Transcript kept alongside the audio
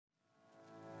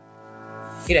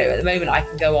At the moment I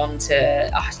can go on to,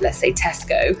 let's say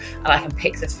Tesco, and I can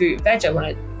pick the fruit and veg I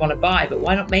want to buy, but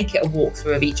why not make it a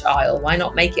walkthrough of each aisle? Why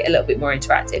not make it a little bit more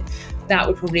interactive? That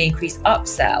would probably increase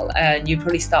upsell, and you'd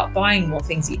probably start buying more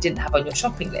things that you didn't have on your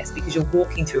shopping list because you're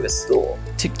walking through a store.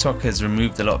 TikTok has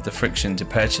removed a lot of the friction to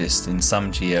purchase in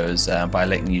some geos by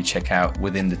letting you check out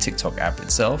within the TikTok app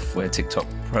itself, where TikTok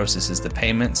processes the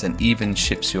payments and even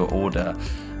ships your order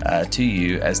to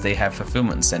you as they have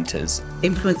fulfillment centers.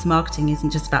 Influencer marketing isn't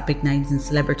just about big names and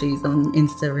celebrities on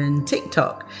Insta and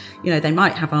TikTok. They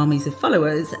might have armies of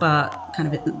followers, but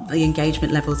kind of the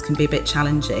engagement levels can be a bit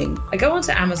challenging. I go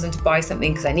onto Amazon to buy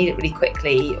something because I need it really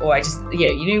quickly, or I just,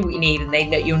 you know what you need, and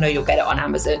you'll get it on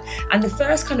Amazon. And the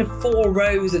first kind of 4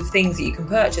 rows of things that you can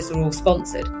purchase are all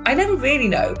sponsored. I never really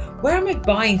know, where am I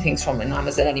buying things from in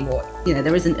Amazon anymore?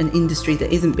 There isn't an industry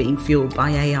that isn't being fueled by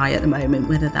AI at the moment,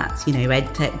 whether that's,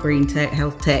 ed tech, green tech,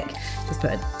 health tech. Just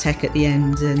put a tech at the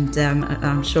end, and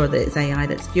I'm sure that it's AI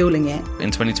that's fueling it.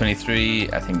 In 2023,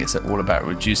 I think it's all about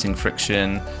reducing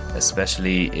friction,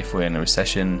 especially if we're in a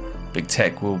recession. Big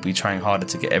tech will be trying harder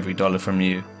to get every dollar from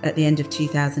you. At the end of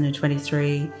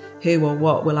 2023, who or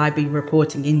what will I be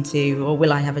reporting into, or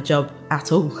will I have a job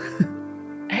at all?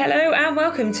 Hello and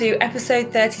welcome to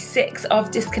episode 36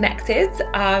 of Disconnected.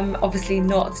 Obviously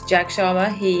not Jag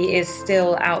Sharma. He is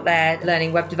still out there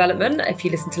learning web development. If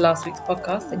you listen to last week's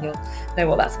podcast, then you'll know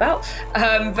what that's about.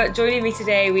 But joining me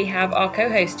today, we have our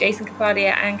co-hosts, Jason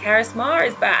Kapadia and Karis Mar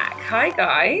is back. Hi,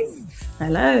 guys.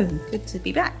 Hello. Good to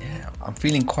be back. Yeah, I'm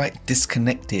feeling quite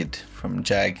disconnected from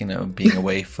Jag, being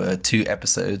away for 2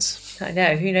 episodes. I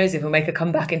know. Who knows if he'll make a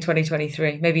comeback in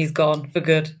 2023. Maybe he's gone for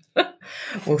good.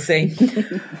 We'll see.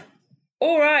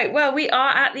 All right. Well, we are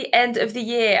at the end of the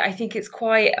year. I think it's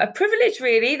quite a privilege,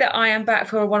 really, that I am back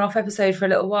for a one-off episode for a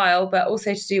little while, but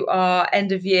also to do our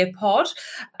end of year pod.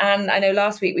 And I know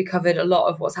last week we covered a lot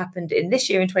of what's happened in this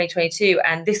year in 2022.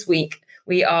 And this week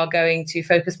we are going to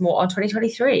focus more on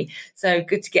 2023. So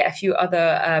good to get a few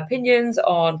other opinions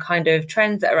on kind of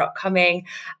trends that are upcoming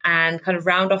and kind of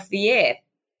round off the year.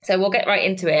 So we'll get right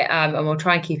into it, and we'll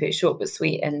try and keep it short but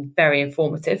sweet and very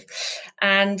informative.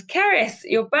 And Karis,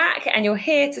 you're back and you're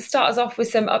here to start us off with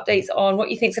some updates on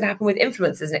what you think is going to happen with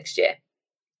influencers next year.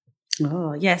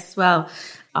 Oh, yes. Well,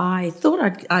 I thought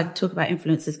I'd talk about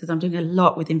influencers because I'm doing a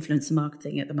lot with influencer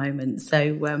marketing at the moment.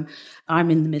 So I'm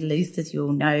in the Middle East, as you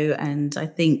all know, and I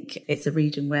think it's a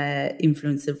region where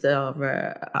influencers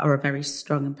are a very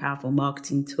strong and powerful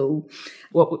marketing tool.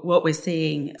 What we're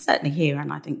seeing, certainly here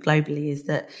and I think globally, is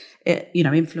that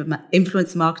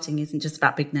influencer marketing isn't just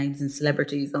about big names and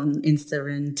celebrities on Insta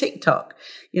and TikTok.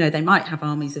 They might have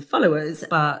armies of followers,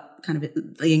 but kind of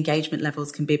the engagement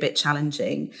levels can be a bit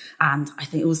challenging. And I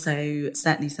think also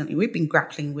certainly something we've been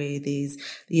grappling with is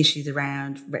the issues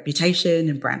around reputation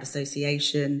and brand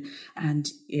association. And,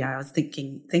 I was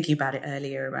thinking about it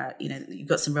earlier about, you've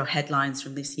got some real headlines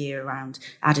from this year around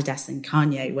Adidas and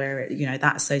Kanye, where,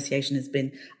 that association has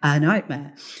been a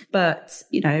nightmare. But,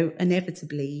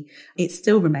 inevitably, it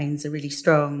still remains a really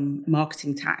strong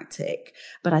marketing tactic.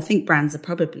 But I think brands are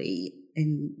probably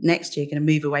in next year going to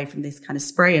move away from this kind of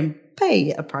spray and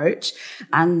pay approach.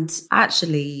 And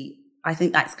actually, I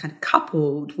think that's kind of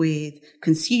coupled with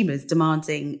consumers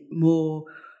demanding more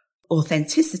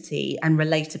authenticity and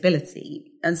relatability.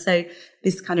 And so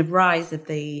this kind of rise of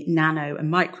the nano and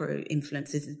micro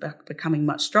influencers is becoming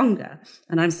much stronger.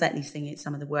 And I'm certainly seeing it in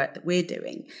some of the work that we're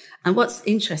doing. And what's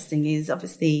interesting is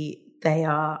obviously they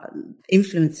are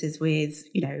influencers with,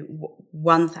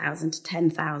 1,000 to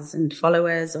 10,000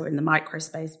 followers, or in the micro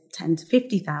space, 10 to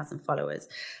 50,000 followers.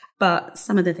 But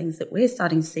some of the things that we're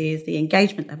starting to see is the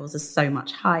engagement levels are so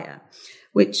much higher,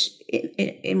 which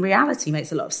in reality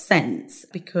makes a lot of sense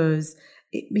because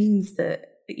it means that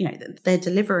that they're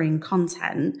delivering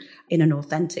content in an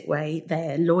authentic way.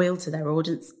 They're loyal to their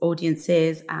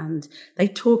audiences, and they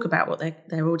talk about what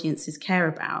their audiences care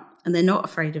about. And they're not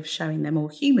afraid of showing their more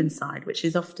human side, which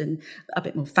is often a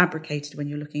bit more fabricated when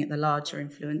you're looking at the larger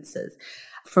influencers.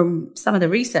 From some of the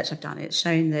research I've done, it's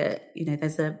shown that,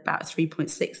 there's about a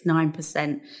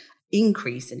 3.69%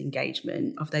 increase in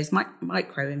engagement of those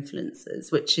micro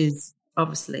influencers, which is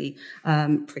obviously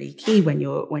pretty key when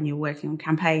you're working on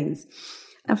campaigns.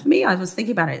 And for me, I was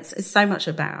thinking about it, it's so much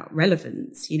about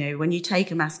relevance. When you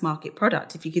take a mass market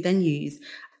product, if you could then use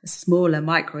smaller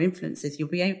micro influencers,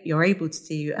 you're able to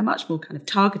do a much more kind of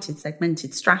targeted,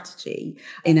 segmented strategy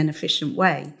in an efficient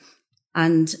way.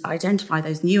 and identify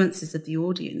those nuances of the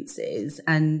audiences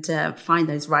and find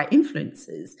those right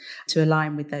influencers to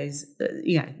align with those,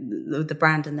 the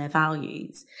brand and their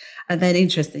values. And then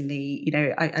interestingly,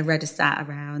 I read a stat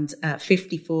around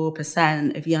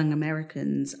 54% of young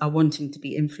Americans are wanting to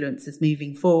be influencers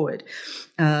moving forward.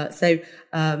 So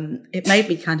it made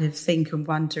me kind of think and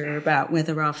wonder about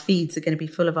whether our feeds are going to be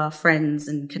full of our friends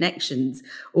and connections,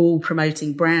 all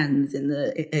promoting brands in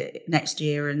the next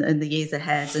year and the years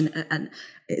ahead. And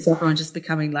it's everyone just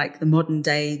becoming like the modern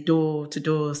day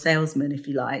door-to-door salesman, if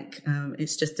you like.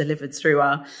 It's just delivered through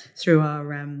our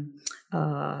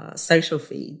social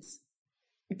feeds.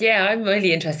 Yeah, I'm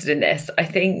really interested in this. I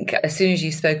think as soon as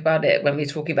you spoke about it, when we were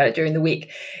talking about it during the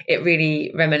week, it really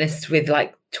reminisced with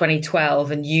like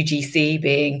 2012 and UGC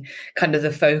being kind of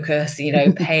the focus,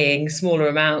 paying smaller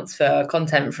amounts for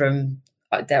content from,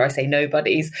 dare I say,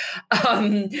 nobodies.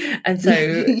 And so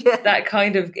that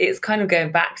it's kind of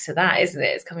going back to that, isn't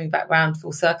it? It's coming back round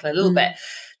full circle a little bit.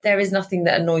 There is nothing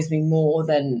that annoys me more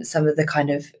than some of the kind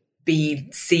of B,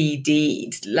 C,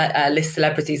 D list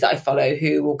celebrities that I follow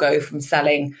who will go from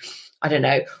selling, I don't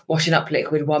know, washing up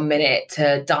liquid 1 minute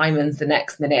to diamonds the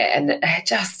next minute. And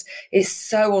it's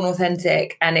so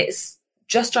unauthentic and it's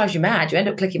just drives you mad. You end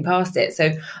up clicking past it.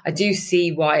 So I do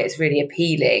see why it's really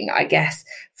appealing. I guess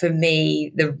for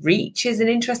me, the reach is an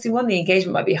interesting one. The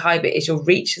engagement might be high, but is your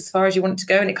reach as far as you want it to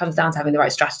go? And it comes down to having the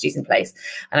right strategies in place.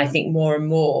 And I think more and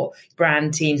more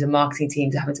brand teams and marketing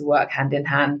teams are having to work hand in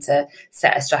hand to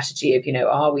set a strategy of,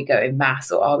 are we going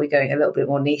mass or are we going a little bit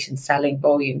more niche and selling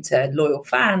volume to loyal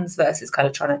fans versus kind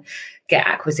of trying to get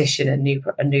acquisition and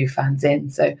new fans in.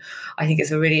 So I think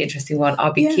it's a really interesting one.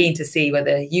 I'll be keen to see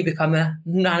whether you become a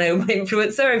nano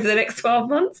influencer over the next 12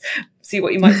 months, see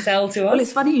what you might sell to us. Well,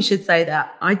 it's funny you should say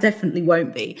that. I definitely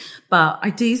won't be, but I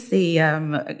do see,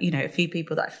 a few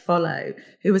people that I follow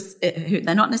who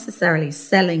they're not necessarily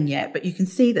selling yet, but you can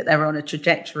see that they're on a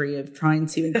trajectory of trying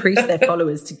to increase their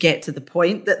followers to get to the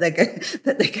point that they're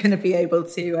going to be able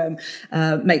to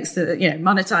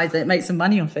monetize it, make some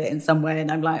money off it in some way.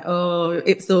 And I'm like, oh,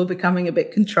 it's all becoming a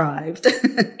bit contrived.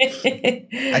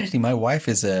 Actually, my wife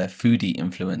is a foodie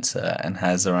influencer and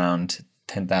has around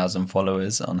 10,000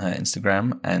 followers on her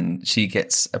Instagram, and she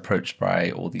gets approached by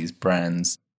all these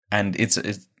brands, and it's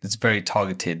very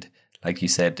targeted, like you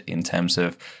said, in terms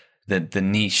of the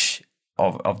niche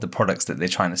of the products that they're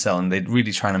trying to sell, and they're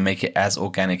really trying to make it as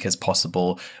organic as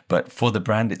possible. But for the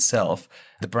brand itself,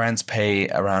 the brands pay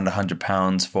around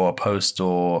 £100 for a post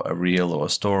or a reel or a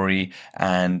story,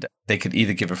 and they could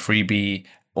either give a freebie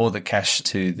or the cash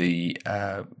to the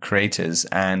creators,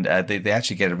 and they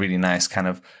actually get a really nice kind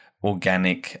of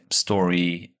organic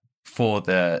story for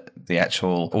the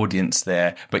actual audience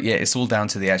there. But yeah, it's all down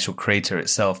to the actual creator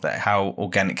itself, that how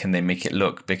organic can they make it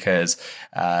look, because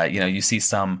you see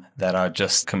some that are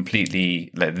just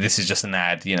completely like, this is just an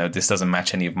ad, this doesn't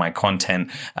match any of my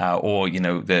content, or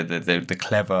the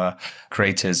clever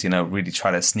creators really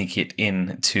try to sneak it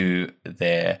into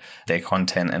their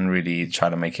content and really try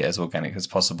to make it as organic as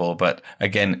possible. But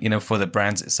again, for the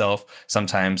brands itself,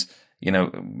 sometimes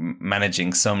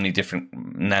managing so many different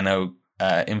nano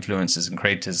influencers and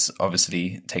creators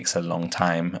obviously takes a long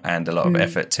time and a lot of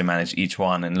effort to manage each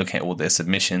one and look at all their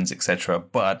submissions, etc.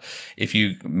 But if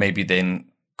you maybe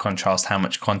then contrast how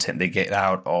much content they get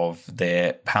out of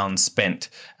their pounds spent,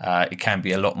 it can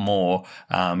be a lot more.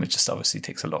 It just obviously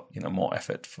takes a lot more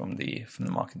effort from the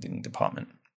marketing department.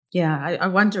 Yeah, I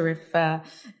wonder if,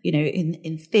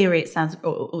 in theory it sounds,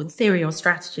 or in theory or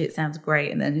strategy it sounds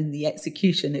great, and then in the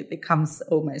execution it becomes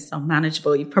almost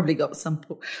unmanageable. You've probably got some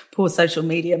poor social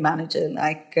media manager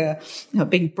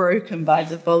being broken by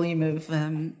the volume of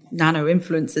nano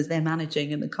influencers they're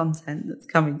managing and the content that's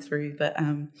coming through. But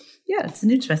it's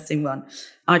an interesting one.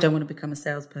 I don't want to become a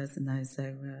salesperson though,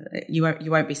 so you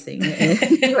won't be seeing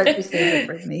it. You won't be seeing it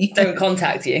from me. Don't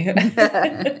contact you.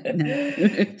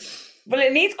 No. Well,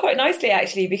 it leads quite nicely,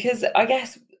 actually, because I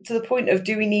guess to the point of,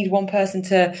 do we need one person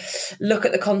to look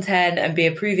at the content and be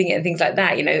approving it and things like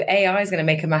that? AI is going to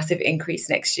make a massive increase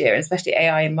next year, and especially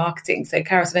AI in marketing. So,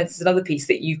 Karis, this is another piece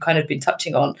that you've kind of been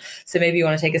touching on. So maybe you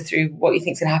want to take us through what you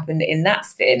think is going to happen in that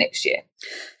sphere next year.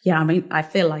 Yeah, I mean, I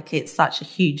feel like it's such a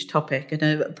huge topic,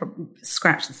 and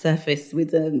scratch the surface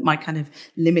with my kind of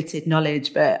limited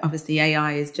knowledge. But obviously,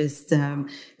 AI is just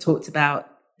talked about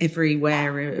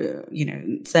everywhere,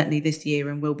 certainly this year,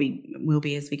 and will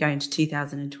be as we go into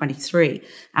 2023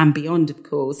 and beyond, of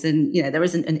course. And, there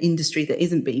isn't an industry that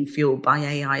isn't being fueled by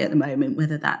AI at the moment,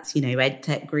 whether that's, ed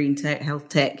tech, green tech, health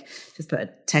tech, just put a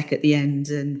tech at the end.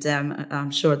 And I'm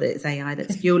sure that it's AI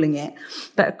that's fueling it.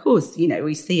 But of course,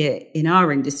 we see it in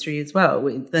our industry as well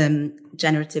with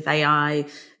generative AI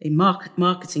in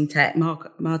marketing tech,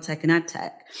 martech and ad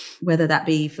tech, whether that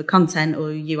be for content or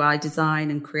UI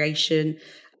design and creation,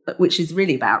 which is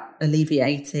really about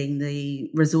alleviating the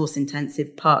resource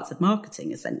intensive parts of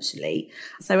marketing, essentially.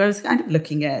 So I was kind of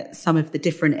looking at some of the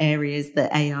different areas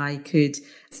that AI could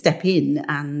step in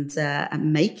and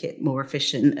make it more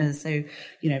efficient. So,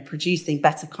 producing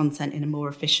better content in a more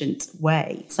efficient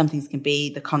way. Some things can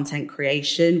be the content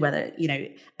creation, whether,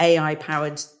 AI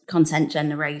powered content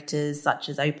generators such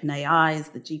as OpenAI's,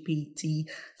 the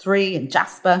GPT-3 and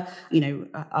Jasper,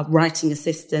 are writing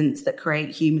assistants that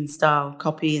create human style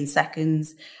copy in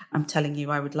seconds. I'm telling you,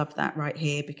 I would love that right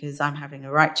here because I'm having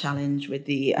a right challenge with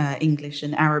the English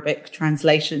and Arabic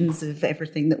translations of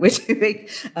everything that we're doing.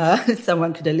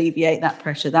 Someone could alleviate that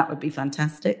pressure. That would be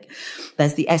fantastic.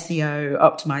 There's the SEO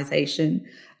optimization,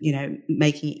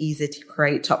 making it easier to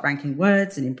create top ranking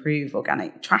words and improve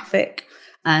organic traffic.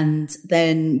 And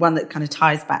then one that kind of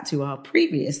ties back to our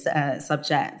previous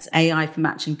subject, AI for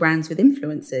matching brands with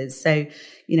influencers. So,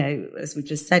 as we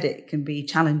just said, it can be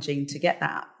challenging to get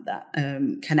that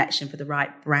connection for the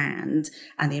right brand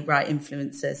and the right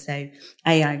influencer. So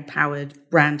AI-powered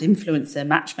brand influencer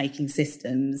matchmaking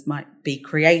systems might be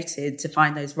created to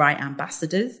find those right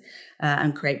ambassadors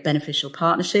and create beneficial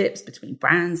partnerships between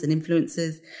brands and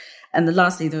influencers. And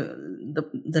lastly,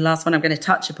 the last one I'm going to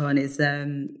touch upon is,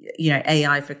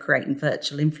 AI for creating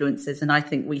virtual influencers. And I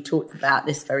think we talked about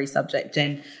this very subject,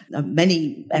 Jen,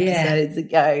 many episodes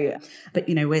ago. But,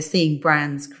 we're seeing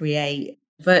brands create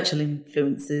virtual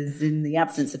influencers in the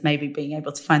absence of maybe being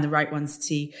able to find the right ones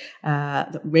the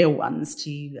real ones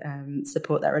to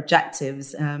support their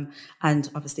objectives. And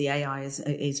obviously AI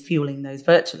is fueling those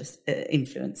virtual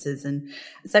influencers. And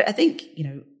so I think,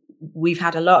 we've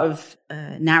had a lot of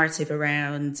narrative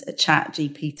around Chat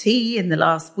GPT in the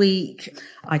last week.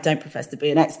 I don't profess to be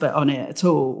an expert on it at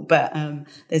all, but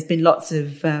there's been lots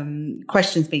of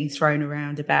questions being thrown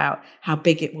around about how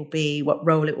big it will be, what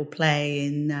role it will play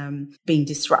in being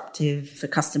disruptive for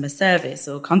customer service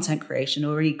or content creation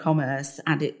or e-commerce,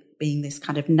 and it being this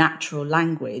kind of natural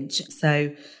language.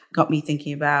 So got me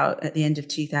thinking about, at the end of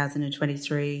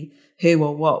 2023, who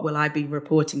or what will I be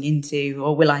reporting into,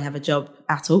 or will I have a job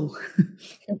at all?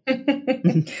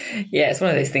 Yeah, it's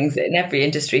one of those things that in every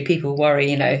industry people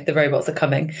worry, the robots are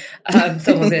coming. Someone's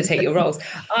going to take your roles.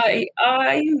 I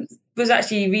was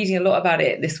actually reading a lot about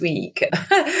it this week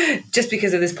just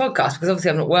because of this podcast, because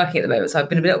obviously I'm not working at the moment, so I've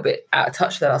been a little bit out of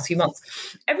touch for the last few months.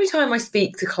 Every time I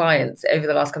speak to clients over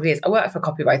the last couple of years, I work for a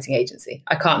copywriting agency.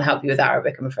 I can't help you with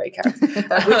Arabic, I'm afraid, Karen.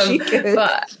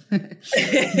 But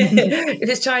if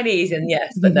it's Chinese, then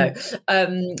yes, but no.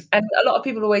 And a lot of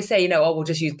people always say, we'll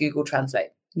just use Google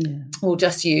Translate. Yeah. We'll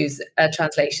just use a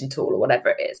translation tool or whatever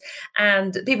it is.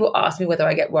 And people ask me whether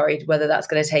I get worried whether that's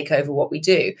going to take over what we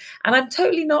do. And I'm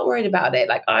totally not worried about it.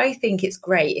 Like, I think it's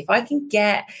great if I can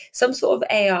get some sort of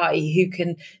AI who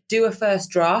can do a first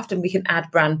draft and we can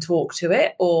add brand talk to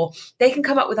it, or they can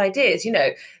come up with ideas.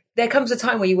 There comes a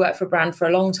time where you work for a brand for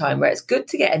a long time where it's good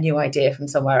to get a new idea from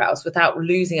somewhere else without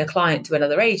losing a client to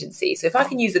another agency. So if I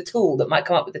can use a tool that might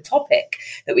come up with a topic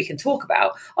that we can talk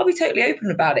about, I'll be totally open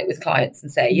about it with clients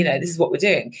and say, this is what we're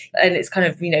doing. And it's kind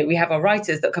of, we have our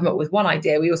writers that come up with one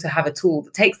idea. We also have a tool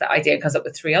that takes that idea and comes up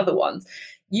with 3 other ones.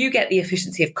 You get the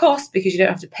efficiency of cost because you don't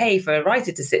have to pay for a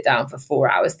writer to sit down for 4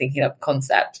 hours thinking up a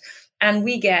concept. And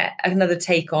we get another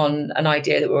take on an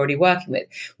idea that we're already working with.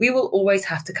 We will always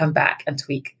have to come back and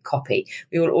tweak copy.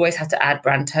 We will always have to add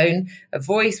brand tone of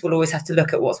voice. We'll always have to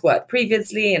look at what's worked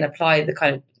previously and apply the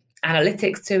kind of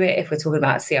analytics to it if we're talking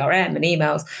about CRM and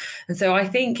emails. And so I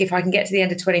think if I can get to the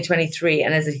end of 2023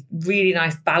 and there's a really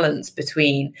nice balance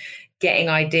between getting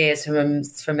ideas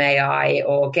from AI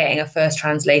or getting a first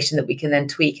translation that we can then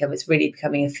tweak if it's really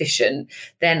becoming efficient,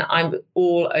 then I'm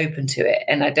all open to it.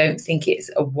 And I don't think it's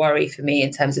a worry for me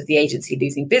in terms of the agency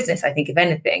losing business. I think if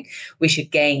anything, we should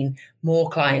gain more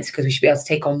clients because we should be able to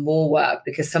take on more work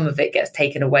because some of it gets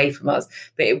taken away from us,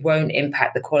 but it won't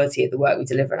impact the quality of the work we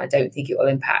deliver. And I don't think it will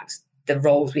impact the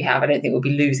roles we have. I don't think we'll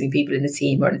be losing people in the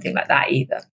team or anything like that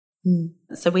either.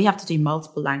 So we have to do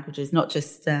multiple languages, not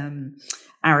just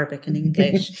Arabic and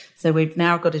English. So we've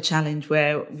now got a challenge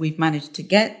where we've managed to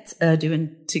get Urdu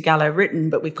and Tagalog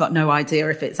written, but we've got no idea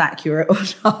if it's accurate or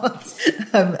not,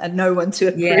 and no one to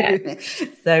approve it.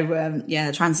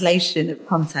 So, translation of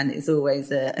content is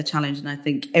always a challenge. And I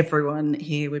think everyone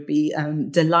here would be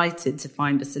delighted to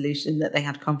find a solution that they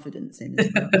had confidence in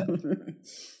as well.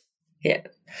 Yeah.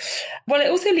 Well, it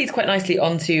also leads quite nicely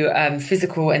onto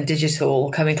physical and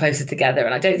digital coming closer together.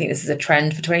 And I don't think this is a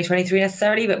trend for 2023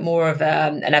 necessarily, but more of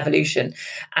an evolution.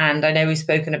 And I know we've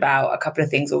spoken about a couple of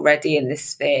things already in this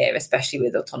sphere, especially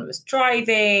with autonomous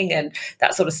driving and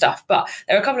that sort of stuff. But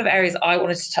there are a couple of areas I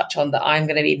wanted to touch on that I'm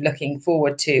going to be looking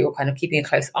forward to or kind of keeping a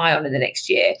close eye on in the next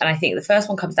year. And I think the first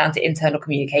one comes down to internal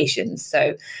communications.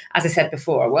 So as I said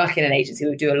before, I work in an agency.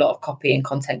 We do a lot of copy and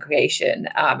content creation,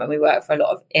 and we work for a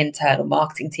lot of internal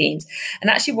marketing teams. And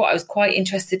actually what I was quite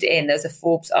interested in, there's a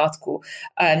Forbes article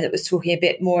that was talking a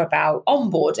bit more about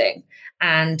onboarding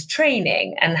and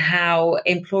training and how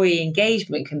employee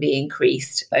engagement can be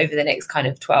increased over the next kind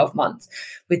of 12 months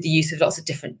with the use of lots of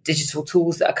different digital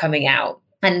tools that are coming out.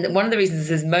 And one of the reasons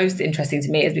this is most interesting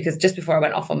to me is because just before I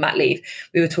went off on mat leave,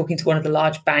 we were talking to one of the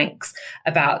large banks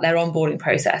about their onboarding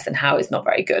process and how it's not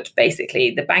very good. Basically,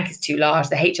 the bank is too large,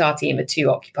 the HR team are too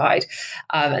occupied,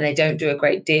 and they don't do a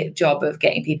great job of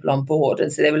getting people on board.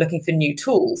 And so they were looking for new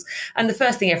tools. And the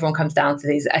first thing everyone comes down to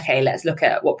is, okay, let's look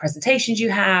at what presentations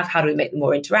you have. How do we make them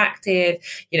more interactive?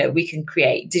 We can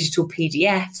create digital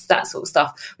PDFs, that sort of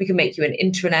stuff. We can make you an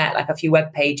intranet, like a few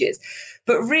web pages.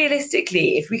 But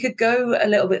realistically, if we could go a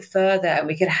little bit further and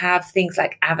we could have things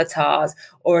like avatars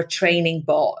or a training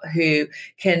bot who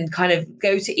can kind of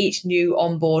go to each new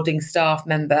onboarding staff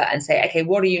member and say, okay,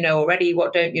 what do you know already?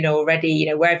 What don't you know already?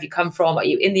 Where have you come from? Are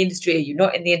you in the industry? Are you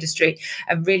not in the industry?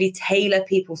 And really tailor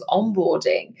people's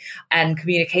onboarding and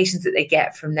communications that they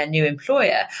get from their new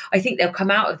employer. I think they'll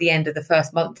come out of the end of the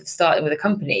first month of starting with a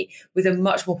company with a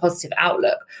much more positive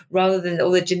outlook rather than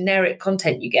all the generic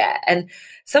content you get. And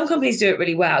some companies do it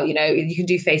really well. You can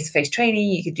do face-to-face training,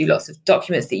 you can do lots of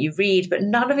documents that you read, but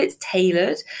none of it's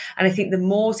tailored. And I think the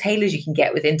more tailored you can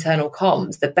get with internal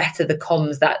comms, the better the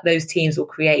comms that those teams will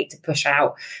create to push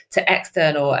out to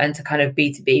external and to kind of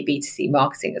B2B, B2C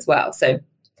marketing as well. So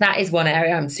that is one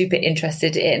area I'm super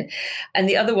interested in. And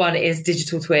the other one is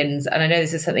digital twins. And I know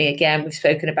this is something, again, we've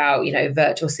spoken about,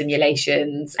 virtual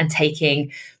simulations and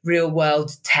taking real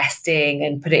world testing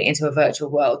and putting it into a virtual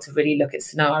world to really look at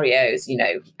scenarios.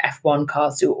 F1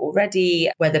 cars do it already,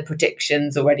 weather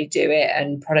predictions already do it,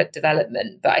 and product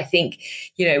development. But I think,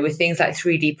 with things like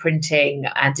 3D printing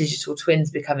and digital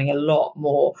twins becoming a lot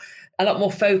more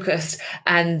focused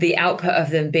and the output of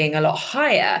them being a lot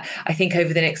higher, I think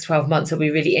over the next 12 months, it'll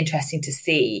be really interesting to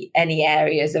see any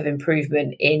areas of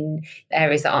improvement in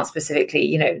areas that aren't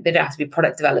specifically, they don't have to be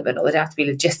product development or they don't have to be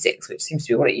logistics, which seems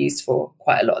to be what it's used for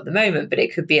quite a lot at the moment, but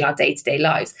it could be in our day-to-day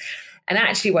lives. And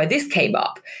actually why this came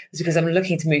up was because I'm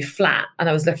looking to move flat and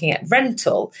I was looking at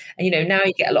rental. And, now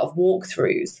you get a lot of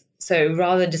walkthroughs. So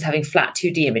rather than just having flat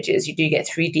 2D images, you do get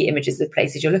 3D images of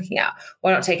places you're looking at.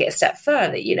 Why not take it a step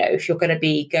further? If you're going to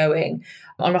be going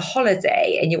on a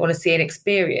holiday and you want to see an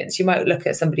experience, you might look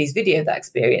at somebody's video of that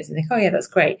experience and think, oh yeah, that's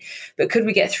great. But could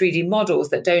we get 3D models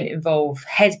that don't involve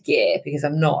headgear? Because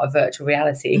I'm not a virtual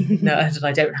reality nerd and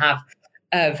I don't have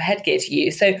headgear to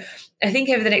use. So I think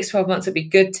over the next 12 months, it'd be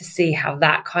good to see how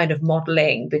that kind of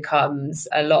modeling becomes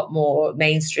a lot more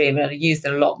mainstream and used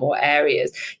in a lot more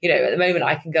areas. At the moment,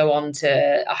 I can go on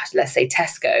to, let's say,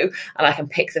 Tesco, and I can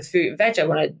pick the fruit and veg I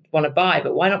want to buy.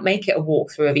 But why not make it a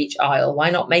walkthrough of each aisle? Why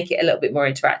not make it a little bit more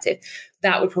interactive?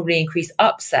 That would probably increase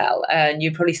upsell, and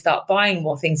you'd probably start buying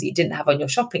more things that you didn't have on your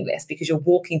shopping list because you're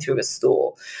walking through a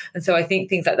store. And so I think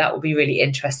things like that will be really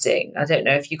interesting. I don't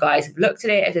know if you guys have looked at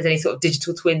it, if there's any sort of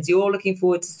digital twins you're looking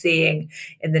forward to seeing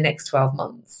in the next 12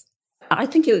 months. I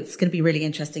think it's going to be really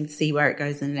interesting to see where it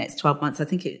goes in the next 12 months. I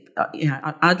think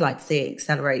I'd like to see it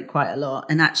accelerate quite a lot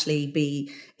and actually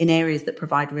be in areas that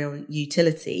provide real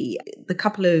utility. The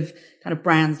couple of kind of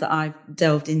brands that I've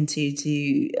delved into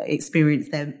to experience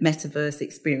their metaverse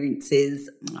experiences,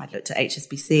 I looked at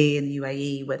HSBC in the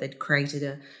UAE where they'd created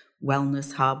a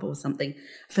wellness hub or something.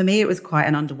 For me, it was quite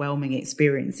an underwhelming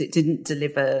experience. It didn't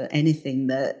deliver anything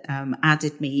that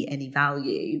added me any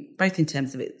value, both in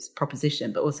terms of its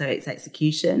proposition, but also its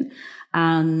execution.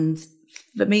 And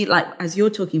for me, like as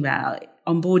you're talking about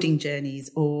onboarding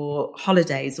journeys or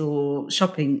holidays or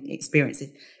shopping experiences,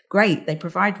 great. They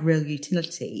provide real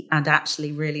utility and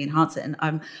actually really enhance it. And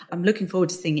I'm looking forward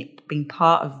to seeing it being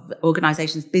part of the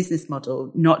organization's business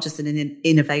model, not just an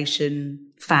innovation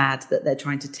fad that they're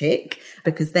trying to tick,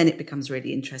 because then it becomes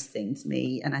really interesting to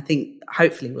me. And I think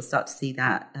hopefully we'll start to see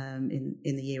that in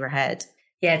the year ahead.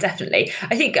 Yeah, definitely.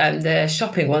 I think the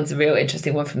shopping one's a real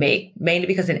interesting one for me, mainly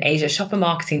because in Asia, shopper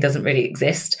marketing doesn't really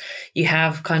exist. You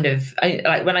have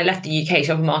like when I left the UK,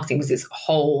 shopper marketing was this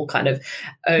whole kind of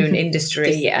own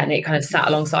industry and it kind of sat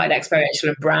alongside experiential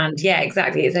and brand. Yeah,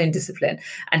 exactly. Its own discipline.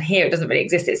 And here it doesn't really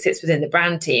exist. It sits within the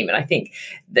brand team. And I think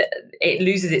that it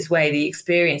loses its way. The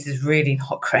experience is really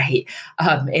not great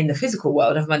in the physical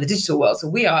world, never mind the digital world. So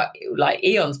we are like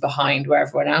eons behind where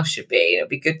everyone else should be. It'll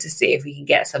be good to see if we can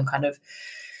get some kind of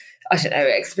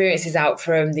experiences out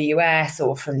from the US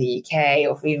or from the UK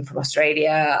or even from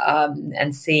Australia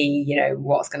and see,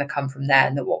 what's going to come from there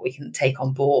and what we can take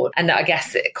on board. And I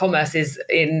guess commerce is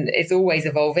always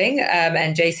evolving.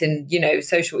 And Jason,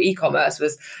 social e-commerce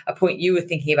was a point you were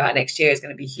thinking about next year is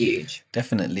going to be huge.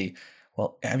 Definitely.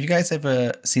 Well, have you guys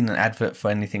ever seen an advert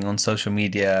for anything on social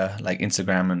media like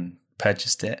Instagram and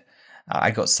purchased it?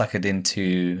 I got suckered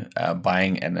into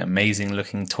buying an amazing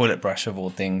looking toilet brush of all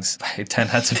things. It turned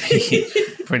out to be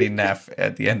pretty naff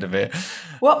at the end of it.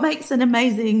 What makes an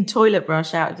amazing toilet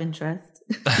brush out of interest?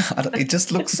 It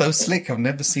just looks so slick. I've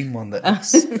never seen one that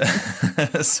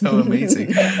looks so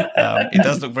amazing. It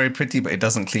does look very pretty, but it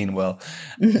doesn't clean well.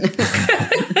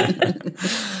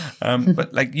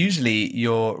 But like usually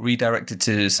you're redirected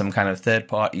to some kind of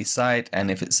third-party site. And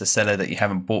if it's a seller that you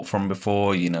haven't bought from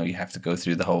before, you have to go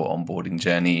through the whole onboarding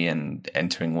journey and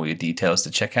entering all your details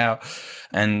to check out.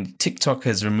 And TikTok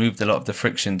has removed a lot of the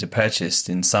friction to purchase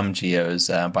in some geos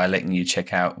by letting you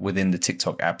check out within the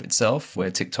TikTok app itself, where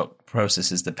TikTok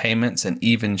processes the payments and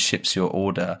even ships your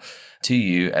order to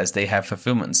you, as they have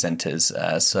fulfillment centers.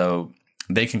 So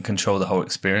they can control the whole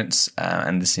experience,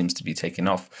 and this seems to be taking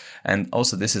off. And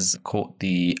also this has caught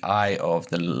the eye of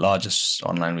the largest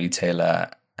online retailer,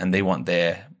 and they want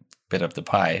their bit of the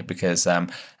pie because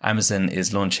Amazon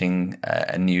is launching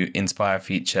a new Inspire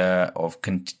feature of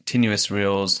continuous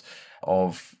reels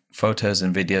of photos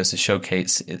and videos to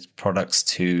showcase its products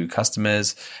to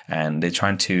customers, and they're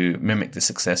trying to mimic the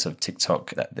success of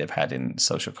TikTok that they've had in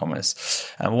social commerce.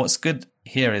 And what's good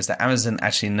here is that Amazon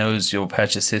actually knows your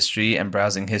purchase history and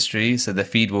browsing history, so the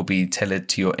feed will be tailored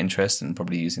to your interest and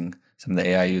probably using some of the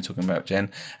AI you were talking about,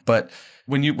 Jen. But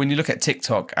when you look at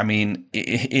TikTok, I mean,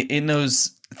 it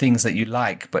knows things that you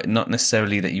like, but not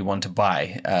necessarily that you want to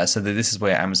buy. So that this is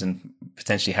where Amazon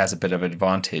potentially has a bit of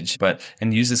advantage,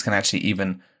 and users can actually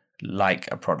even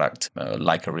like a product,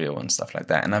 like a reel and stuff like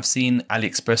that. And I've seen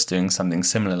AliExpress doing something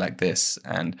similar like this.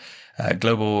 And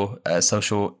global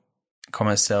social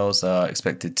commerce sales are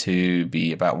expected to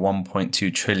be about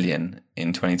 1.2 trillion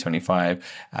in 2025,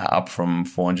 up from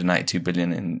 492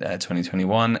 billion in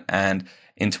 2021. And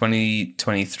in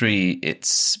 2023,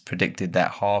 it's predicted that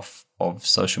half of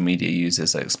social media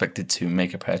users are expected to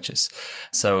make a purchase.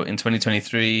 So in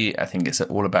 2023, I think it's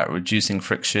all about reducing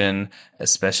friction,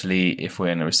 especially if we're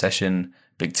in a recession.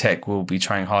 Big tech will be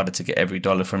trying harder to get every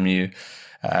dollar from you.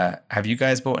 Have you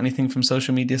guys bought anything from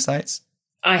social media sites?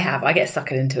 I have. I get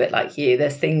suckered into it like you.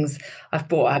 There's things I've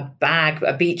bought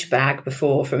a beach bag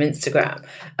before from Instagram.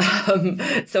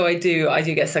 So I do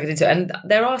get suckered into it. And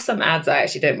there are some ads I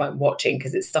actually don't mind watching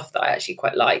because it's stuff that I actually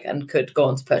quite like and could go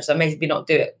on to purchase. I maybe not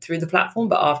do it through the platform,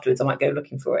 but afterwards I might go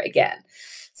looking for it again.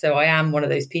 So I am one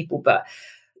of those people. But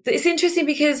it's interesting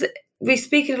because we're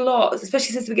speaking a lot,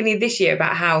 especially since the beginning of this year,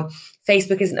 about how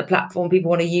Facebook isn't a platform people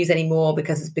want to use anymore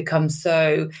because it's become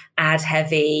so ad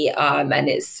heavy and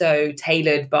it's so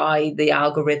tailored by the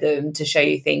algorithm to show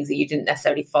you things that you didn't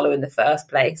necessarily follow in the first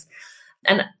place.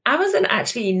 And Amazon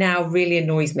actually now really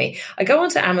annoys me. I go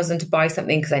onto Amazon to buy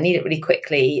something because I need it really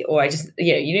quickly, or I just,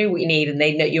 you know what you need and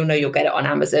you'll get it on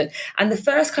Amazon. And the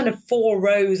first kind of 4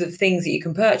 rows of things that you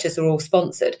can purchase are all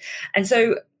sponsored. And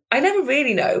so I never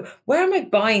really know, where am I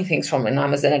buying things from in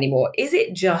Amazon anymore? Is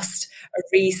it just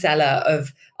a reseller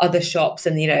of other shops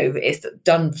and, it's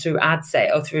done through ad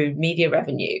sale or through media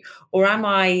revenue? Or am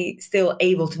I still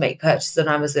able to make purchases on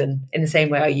Amazon in the same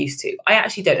way I used to? I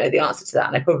actually don't know the answer to that,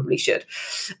 and I probably should.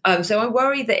 So I'm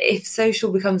worried that if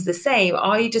social becomes the same,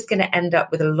 are you just going to end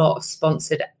up with a lot of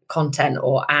sponsored content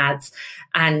or ads,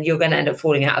 and you're going to end up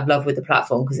falling out of love with the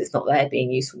platform because it's not there being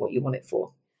used for what you want it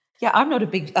for? Yeah, I'm not a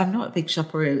big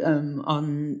shopper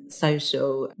on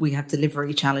social. We have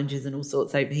delivery challenges and all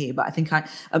sorts over here. But I think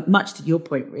much to your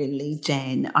point, really,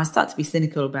 Jen, I start to be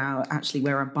cynical about actually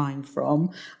where I'm buying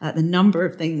from. The number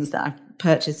of things that I've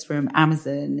purchased from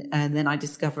Amazon, and then I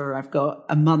discover I've got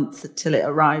a month till it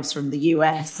arrives from the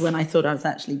US when I thought I was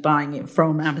actually buying it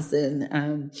from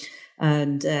Amazon.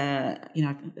 And,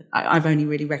 I've only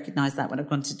really recognised that when I've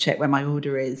gone to check where my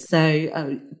order is.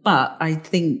 So, but I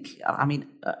think,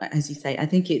 as you say, I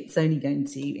think it's only going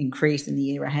to increase in the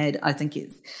year ahead. I think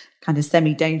it's kind of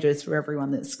semi-dangerous for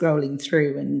everyone that's scrolling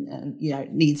through and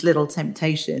needs little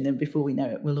temptation. And before we know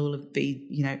it, we'll all be,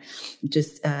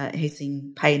 just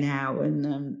hitting pay now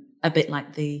and a bit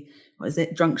like the,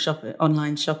 drunk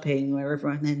online shopping, where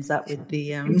everyone ends up with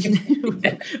the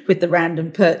with the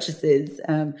random purchases.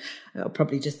 It'll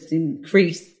probably just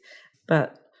increase,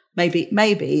 but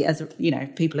maybe as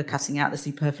people are cutting out the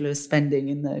superfluous spending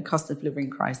in the cost of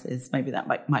living crisis, maybe that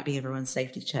might be everyone's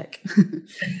safety check.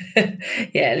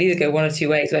 Yeah, it'll either go one or two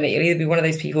ways, won't it? You'll either be one of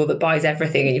those people that buys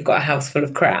everything and you've got a house full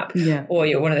of crap, or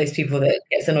you're one of those people that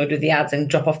gets annoyed with the ads and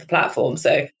drop off the platform.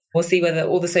 So we'll see whether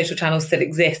all the social channels still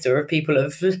exist or if people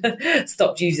have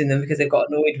stopped using them because they've got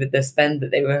annoyed with the spend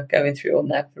that they were going through on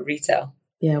there for retail.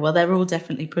 Yeah, well, they're all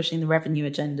definitely pushing the revenue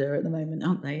agenda at the moment,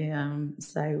 aren't they?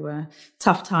 So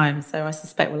tough times. So I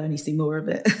suspect we'll only see more of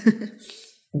it.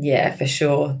 Yeah, for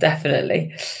sure.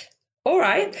 Definitely. All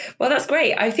right. Well, that's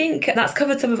great. I think that's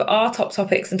covered some of our top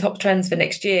topics and top trends for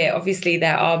next year. Obviously,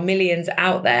 there are millions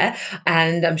out there,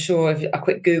 and I'm sure if a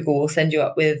quick Google will send you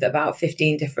up with about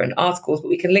 15 different articles, but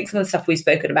we can link some of the stuff we've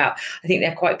spoken about. I think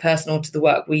they're quite personal to the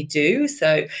work we do.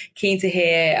 So keen to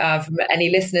hear from any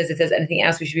listeners if there's anything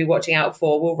else we should be watching out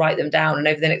for. We'll write them down. And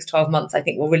over the next 12 months, I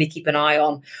think we'll really keep an eye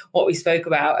on what we spoke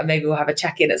about. And maybe we'll have a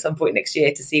check-in at some point next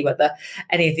year to see whether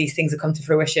any of these things have come to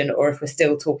fruition or if we're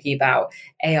still talking about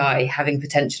AI having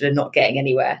potential and not getting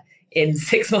anywhere in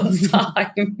 6 months' time.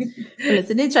 Well, it's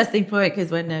an interesting point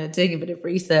because when doing a bit of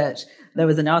research, there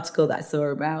was an article that I saw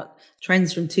about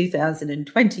trends from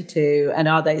 2022 and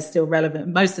are they still relevant?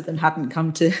 Most of them haven't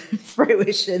come to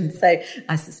fruition. So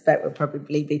I suspect we'll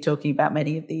probably be talking about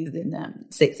many of these in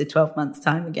 6 to 12 months'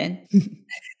 time again.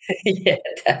 Yeah,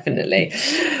 definitely.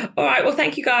 All right. Well,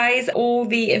 thank you guys. All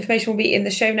the information will be in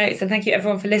the show notes. And thank you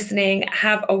everyone for listening.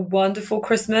 Have a wonderful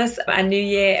Christmas and New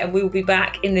Year. And we will be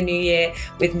back in the new year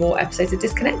with more episodes of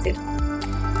Disconnected.